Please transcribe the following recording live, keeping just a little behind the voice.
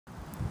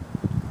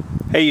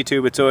Hey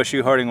YouTube, it's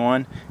OSU Harding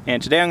 1,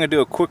 and today I'm going to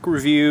do a quick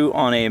review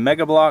on a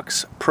Mega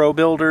Bloks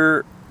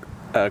Probuilder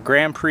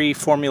Grand Prix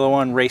Formula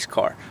 1 race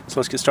car. So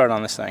let's get started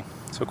on this thing.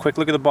 So quick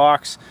look at the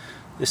box.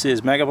 This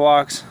is Mega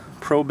Bloks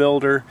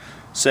Probuilder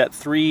set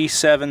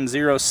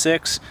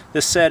 3706.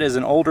 This set is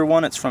an older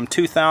one. It's from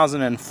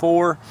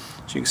 2004.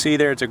 As you can see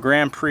there, it's a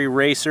Grand Prix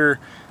racer,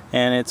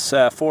 and it's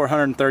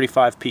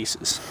 435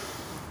 pieces.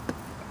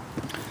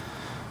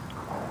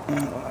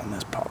 And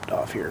this popped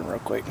off here real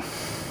quick.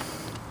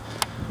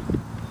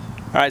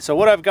 Alright, so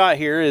what I've got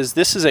here is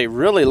this is a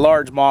really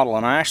large model,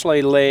 and I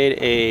actually laid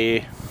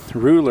a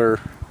ruler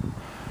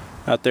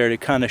out there to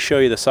kind of show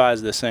you the size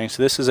of this thing.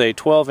 So this is a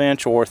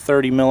 12-inch or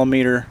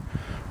 30mm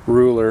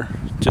ruler,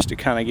 just to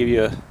kind of give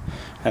you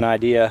an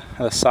idea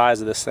of the size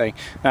of this thing.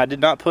 Now, I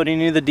did not put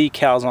any of the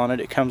decals on it.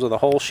 It comes with a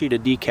whole sheet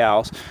of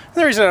decals. And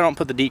the reason I don't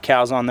put the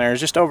decals on there is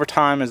just over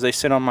time, as they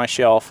sit on my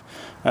shelf,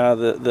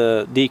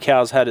 the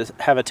decals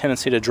have a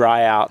tendency to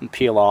dry out and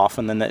peel off,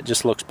 and then that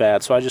just looks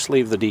bad. So I just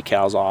leave the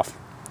decals off.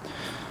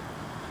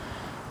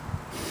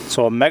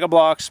 So a Mega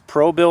Bloks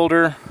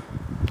Probuilder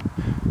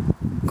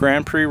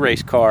Grand Prix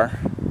race car.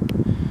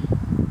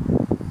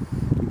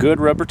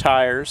 Good rubber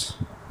tires.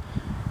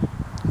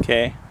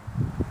 Okay,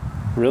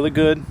 really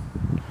good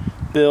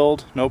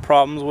build. No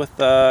problems with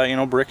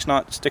bricks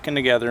not sticking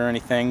together or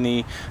anything.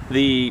 The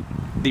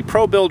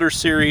Probuilder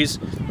series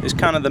is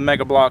kind of the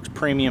Mega Bloks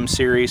premium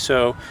series.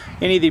 So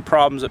any of the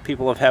problems that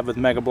people have had with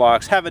Mega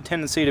Bloks have a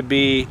tendency to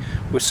be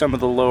with some of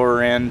the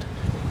lower end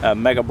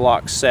Mega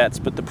Bloks sets,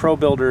 but the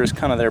Probuilder is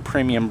kind of their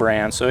premium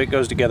brand, so it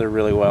goes together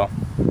really well.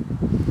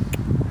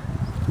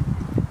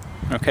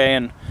 Okay,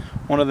 and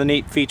one of the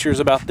neat features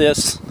about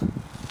this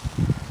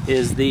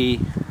is this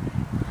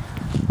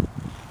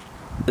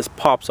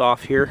pops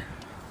off here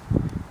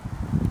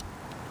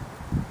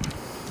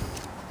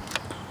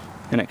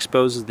and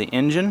exposes the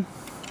engine.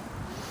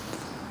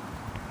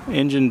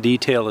 Engine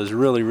detail is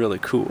really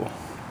cool,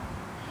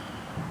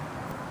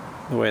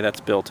 the way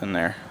that's built in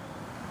there.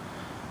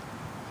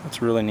 That's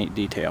a really neat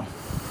detail.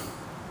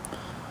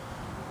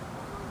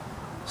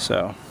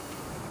 So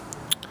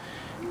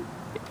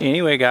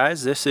anyway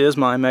guys, this is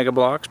my Mega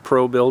Bloks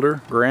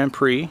Probuilder Grand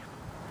Prix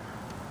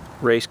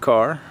race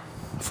car.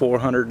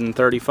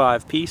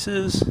 435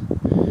 pieces.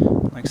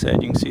 Like I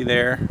said, you can see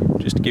there,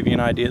 just to give you an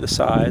idea of the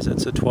size,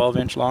 it's a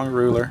 12-inch long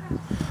ruler.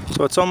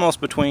 So it's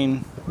almost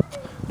between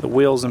the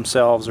wheels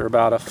themselves, are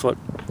about a foot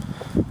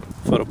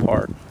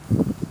apart.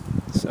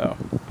 So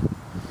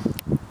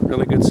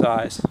really good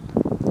size.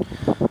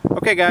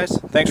 Okay guys,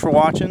 thanks for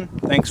watching.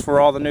 Thanks for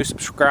all the new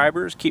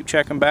subscribers. Keep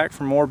checking back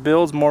for more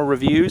builds, more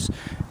reviews,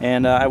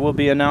 and I will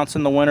be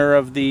announcing the winner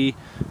of the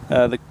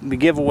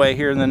giveaway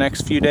here in the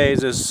next few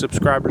days as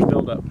subscribers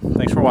build up.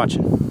 Thanks for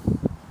watching.